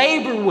he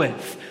labored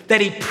with,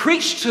 that he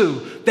preached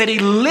to, that he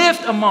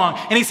lived among.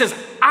 And he says,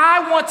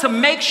 I want to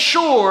make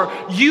sure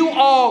you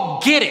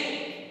all get it.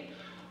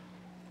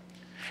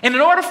 And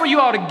in order for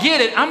you all to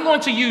get it, I'm going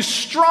to use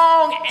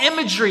strong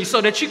imagery so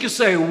that you can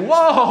say,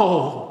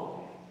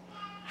 whoa.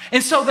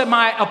 And so that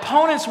my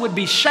opponents would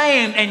be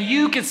shamed and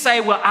you could say,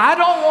 well, I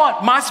don't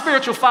want my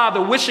spiritual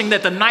father wishing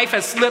that the knife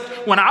had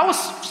slipped when I was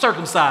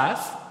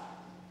circumcised.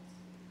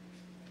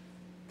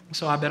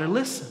 So I better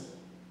listen.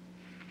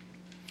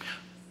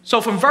 So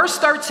from verse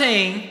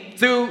 13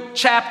 through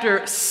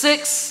chapter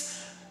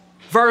 6,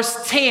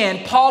 verse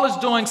 10, Paul is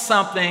doing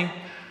something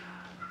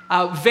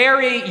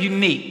very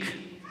unique.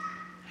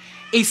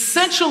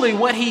 Essentially,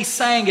 what he's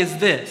saying is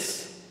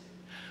this: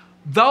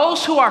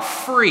 those who are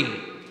free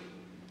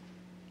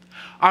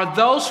are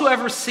those who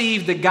have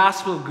received the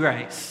gospel of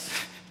grace.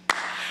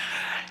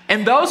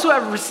 And those who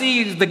have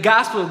received the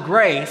gospel of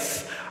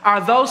grace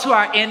are those who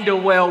are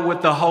indwelled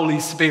with the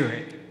Holy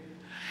Spirit.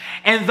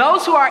 And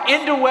those who are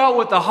indwelled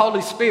with the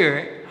Holy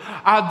Spirit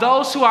are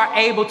those who are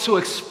able to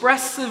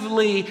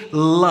expressively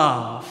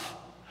love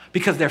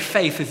because their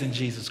faith is in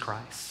Jesus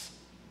Christ.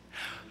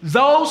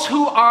 Those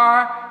who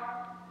are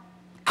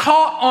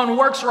caught on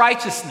works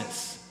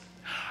righteousness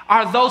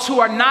are those who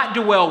are not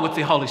dwelled with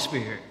the Holy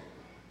Spirit,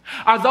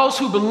 are those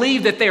who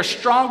believe that they're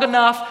strong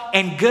enough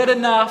and good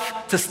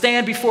enough to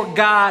stand before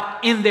God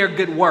in their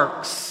good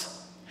works.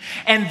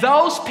 And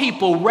those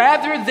people,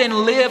 rather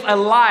than live a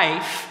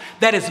life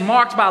that is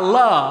marked by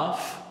love,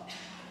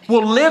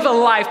 will live a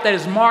life that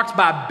is marked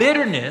by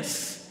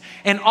bitterness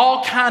and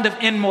all kind of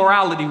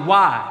immorality.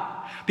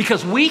 Why?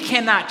 Because we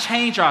cannot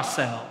change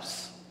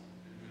ourselves.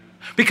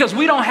 Because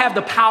we don't have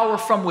the power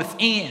from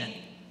within.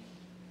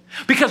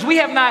 Because you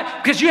have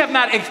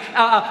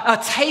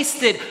not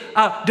tasted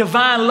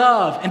divine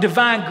love and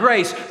divine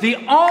grace. The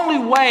only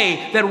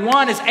way that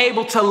one is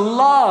able to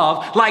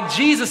love, like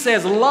Jesus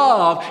says,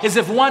 love, is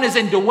if one is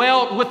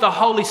indwelled with the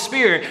Holy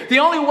Spirit. The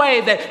only way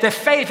that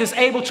faith is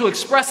able to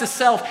express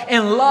itself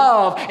in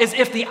love is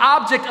if the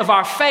object of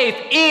our faith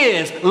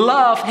is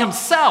love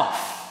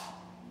himself.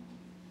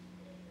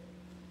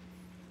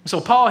 So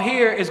Paul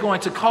here is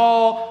going to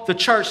call the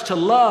church to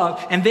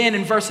love. And then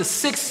in verses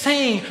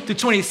 16 through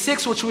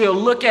 26, which we'll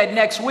look at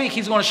next week,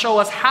 he's going to show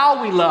us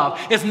how we love.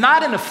 It's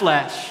not in the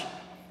flesh,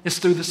 it's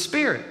through the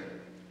Spirit.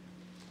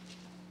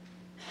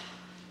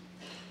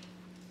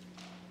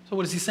 So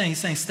what is he saying? He's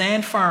saying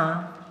stand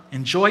firm,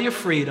 enjoy your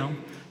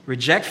freedom,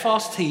 reject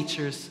false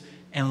teachers,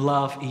 and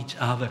love each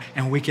other.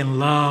 And we can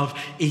love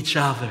each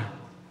other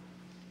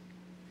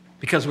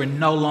because we're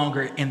no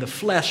longer in the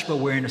flesh, but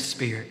we're in the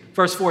Spirit.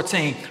 Verse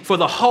 14, for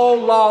the whole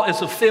law is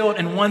fulfilled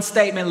in one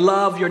statement: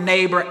 love your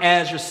neighbor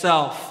as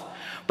yourself.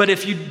 But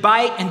if you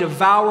bite and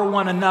devour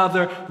one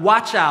another,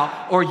 watch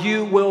out, or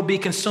you will be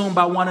consumed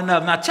by one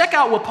another. Now check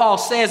out what Paul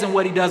says and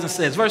what he doesn't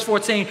say. Verse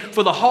 14,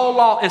 for the whole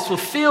law is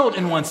fulfilled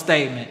in one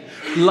statement: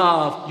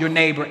 love your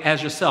neighbor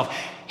as yourself.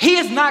 He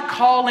is not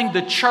calling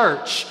the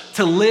church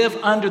to live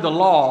under the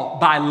law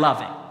by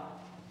loving.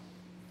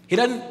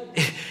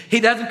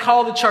 He doesn't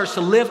call the church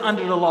to live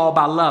under the law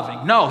by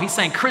loving. No, he's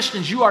saying,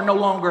 Christians, you are no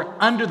longer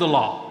under the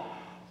law.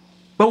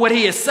 But what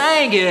he is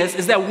saying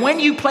is that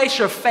when you place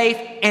your faith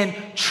and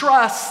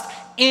trust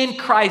in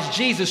Christ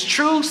Jesus,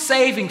 true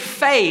saving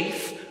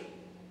faith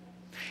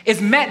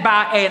is met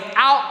by an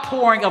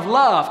outpouring of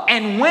love.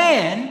 And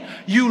when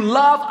you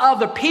love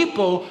other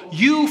people,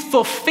 you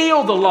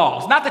fulfill the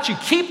laws. Not that you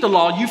keep the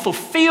law, you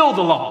fulfill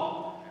the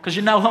law, because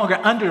you're no longer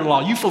under the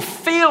law. You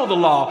fulfill the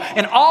law,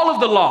 and all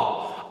of the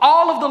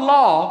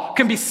law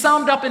can be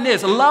summed up in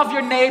this: love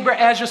your neighbor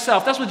as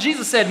yourself. That's what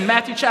Jesus said in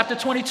Matthew chapter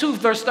 22,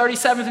 verse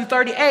 37 through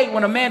 38,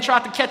 when a man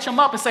tried to catch him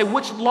up and say,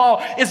 which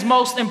law is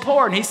most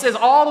important? He says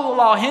all of the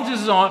law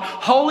hinges on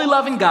wholly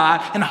loving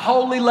God and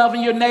wholly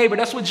loving your neighbor.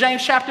 That's what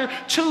James chapter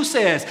 2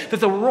 says,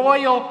 that the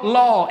royal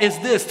law is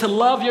this: to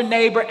love your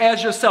neighbor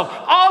as yourself.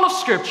 All of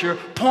Scripture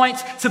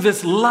points to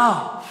this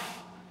love.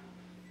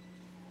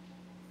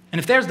 And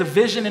if there's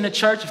division in the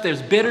church, if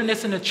there's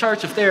bitterness in the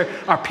church, if there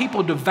are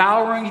people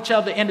devouring each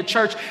other in the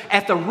church,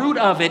 at the root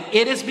of it,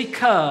 it is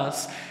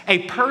because a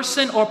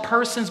person or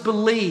persons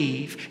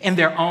believe in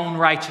their own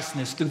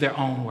righteousness through their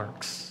own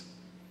works.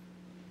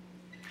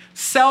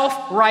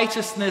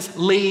 Self-righteousness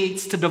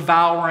leads to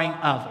devouring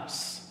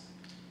others.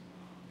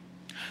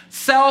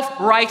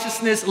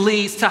 Self-righteousness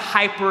leads to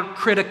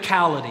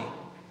hypercriticality.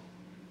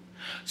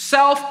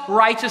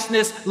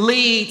 Self-righteousness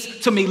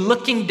leads to me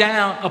looking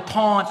down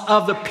upon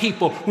other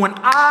people. When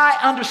I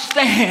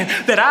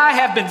understand that I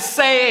have been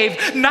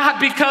saved,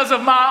 not because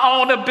of my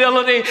own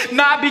ability,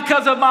 not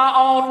because of my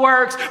own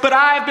works, but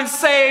I have been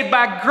saved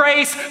by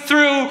grace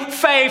through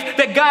faith,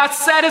 that God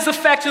set his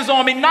affections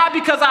on me, not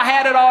because I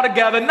had it all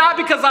together, not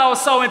because I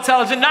was so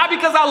intelligent, not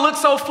because I looked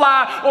so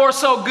fly or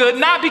so good,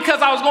 not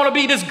because I was going to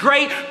be this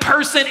great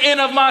person in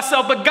of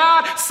myself, but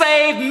God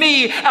saved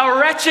me, a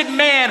wretched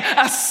man,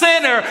 a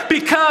sinner,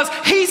 because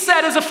he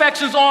set his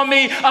affections on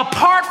me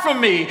apart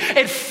from me.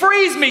 It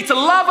frees me to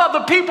love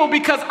other people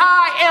because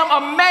I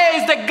am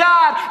amazed that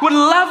God would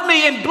love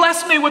me and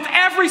bless me with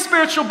every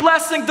spiritual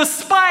blessing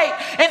despite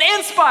and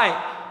in spite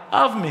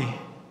of me.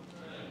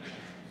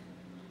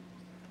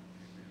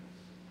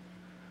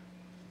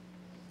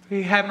 Are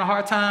you having a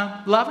hard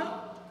time loving?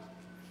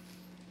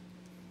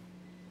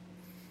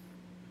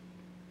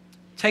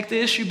 Take the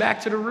issue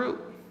back to the root.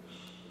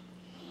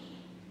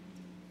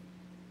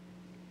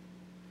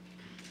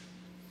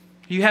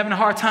 Are you having a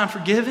hard time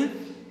forgiving?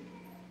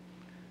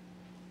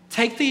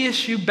 Take the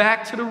issue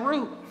back to the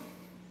root.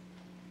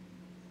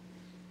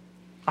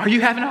 Are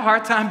you having a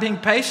hard time being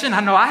patient?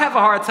 I know I have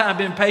a hard time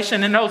being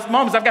patient. In those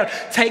moments, I've got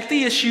to take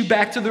the issue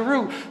back to the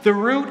root. The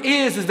root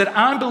is that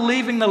I'm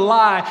believing the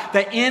lie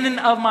that in and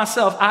of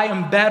myself, I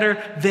am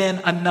better than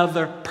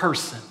another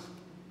person.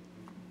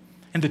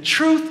 And the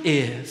truth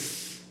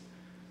is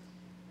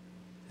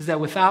that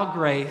without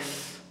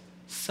grace,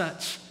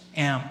 such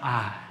am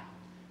I.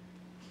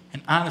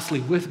 And honestly,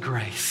 with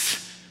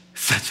grace,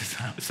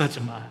 such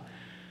am I.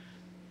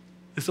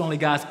 It's only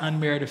God's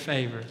unmerited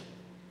favor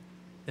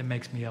that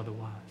makes me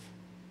otherwise.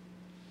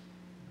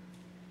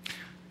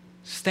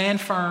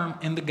 Stand firm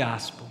in the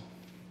gospel.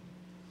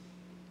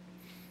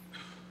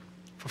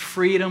 For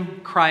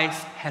freedom,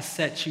 Christ has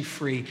set you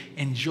free.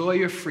 Enjoy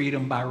your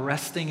freedom by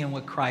resting in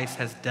what Christ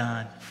has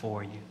done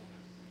for you.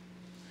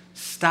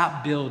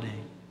 Stop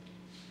building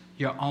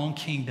your own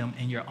kingdom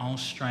in your own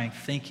strength,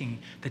 thinking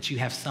that you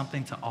have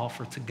something to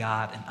offer to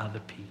God and other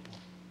people.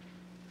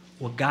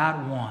 What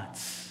God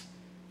wants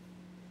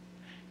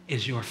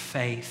is your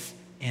faith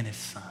in his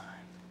Son.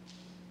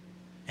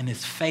 And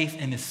it's faith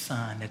in his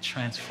Son that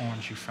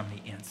transforms you from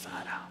the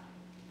inside out.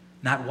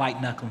 Not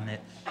white-knuckling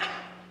it.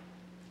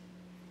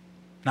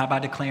 Not by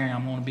declaring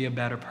I'm going to be a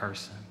better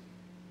person.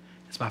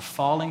 It's by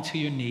falling to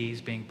your knees,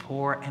 being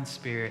poor in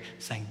spirit,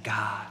 saying,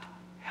 God,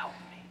 help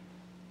me.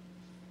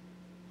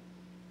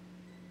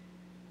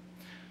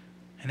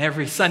 And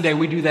every Sunday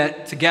we do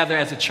that together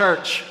as a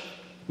church.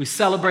 We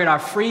celebrate our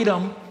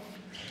freedom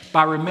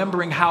by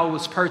remembering how it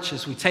was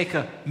purchased. We take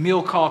a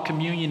meal called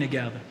communion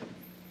together.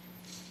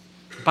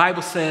 The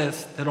Bible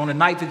says that on the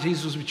night that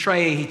Jesus was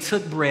betrayed, he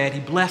took bread, he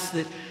blessed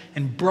it,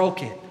 and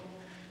broke it.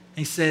 And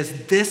he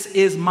says, this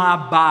is my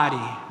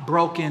body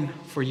broken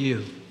for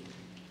you.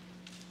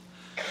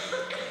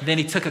 And then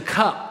he took a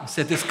cup and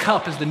said, this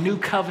cup is the new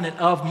covenant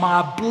of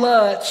my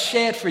blood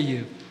shed for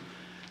you.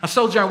 Now,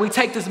 Sojourn, we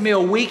take this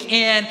meal week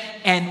in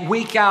and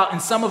week out,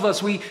 and some of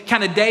us, we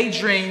kind of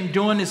daydream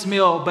doing this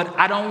meal, but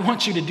I don't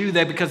want you to do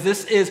that because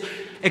this is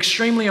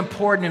extremely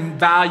important and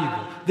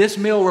valuable. This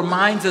meal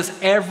reminds us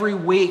every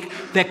week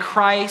that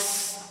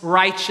Christ's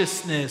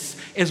righteousness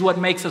is what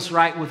makes us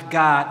right with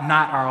God,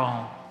 not our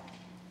own.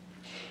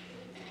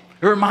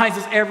 It reminds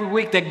us every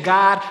week that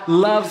God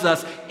loves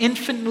us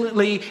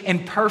infinitely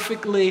and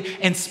perfectly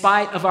in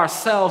spite of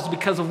ourselves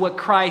because of what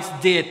Christ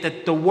did,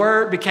 that the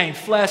Word became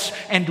flesh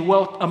and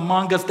dwelt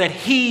among us, that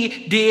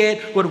he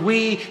did what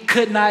we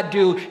could not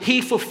do.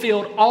 He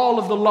fulfilled all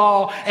of the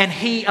law, and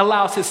he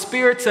allows his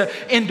Spirit to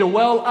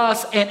indwell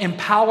us and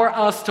empower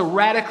us to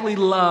radically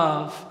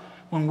love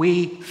when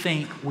we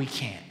think we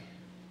can't.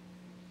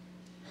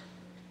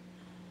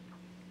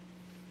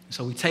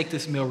 So we take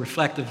this meal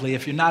reflectively.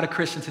 If you're not a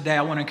Christian today,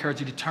 I want to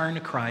encourage you to turn to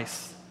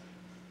Christ.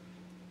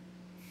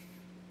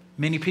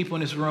 Many people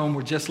in this room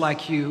were just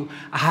like you.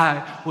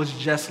 I was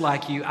just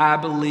like you. I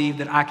believe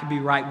that I can be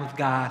right with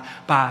God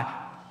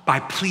by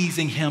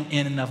pleasing him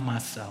in and of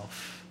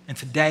myself. And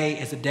today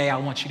is a day I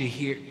want you to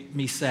hear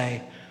me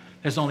say,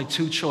 there's only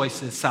two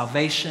choices: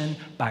 salvation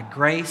by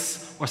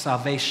grace or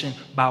salvation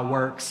by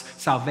works.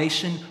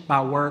 Salvation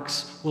by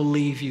works will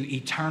leave you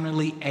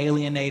eternally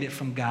alienated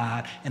from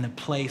God in a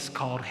place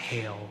called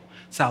hell.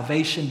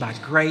 Salvation by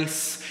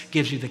grace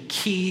gives you the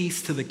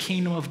keys to the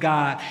kingdom of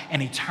God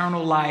and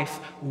eternal life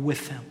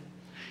with him.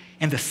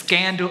 And the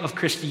scandal of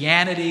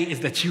Christianity is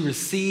that you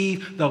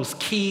receive those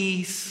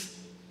keys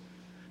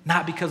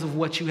not because of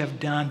what you have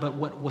done, but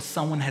what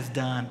someone has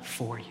done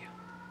for you.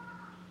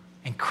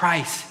 And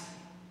Christ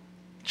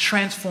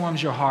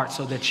transforms your heart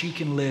so that you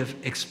can live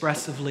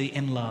expressively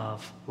in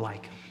love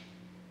like him.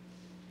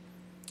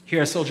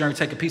 Here at Sojourn, we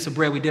take a piece of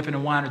bread, we dip it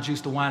in wine or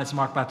juice. The wine is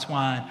marked by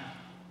twine,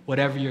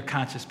 whatever your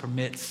conscience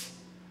permits.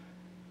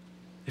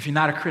 If you're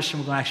not a Christian,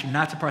 we're going to ask you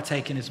not to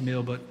partake in this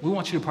meal, but we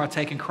want you to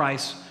partake in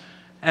Christ.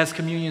 As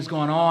communion is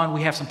going on,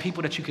 we have some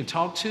people that you can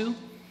talk to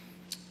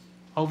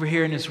over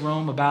here in this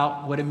room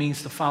about what it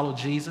means to follow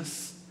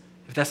Jesus.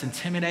 If that's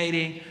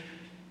intimidating,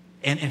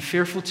 and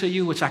fearful to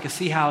you, which I can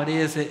see how it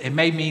is, it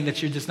may mean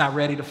that you're just not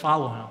ready to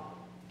follow him.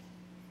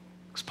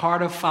 Because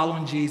part of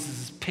following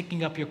Jesus is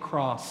picking up your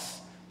cross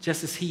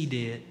just as he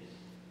did,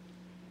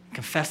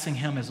 confessing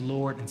him as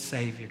Lord and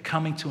Savior,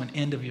 coming to an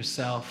end of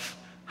yourself,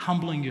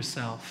 humbling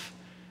yourself,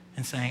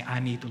 and saying, I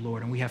need the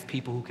Lord. And we have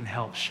people who can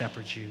help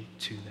shepherd you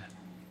to that.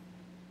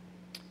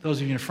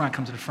 Those of you in the front,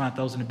 come to the front.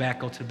 Those in the back,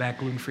 go to the back.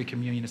 Gluten-free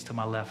communion is to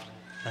my left.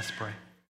 Let's pray.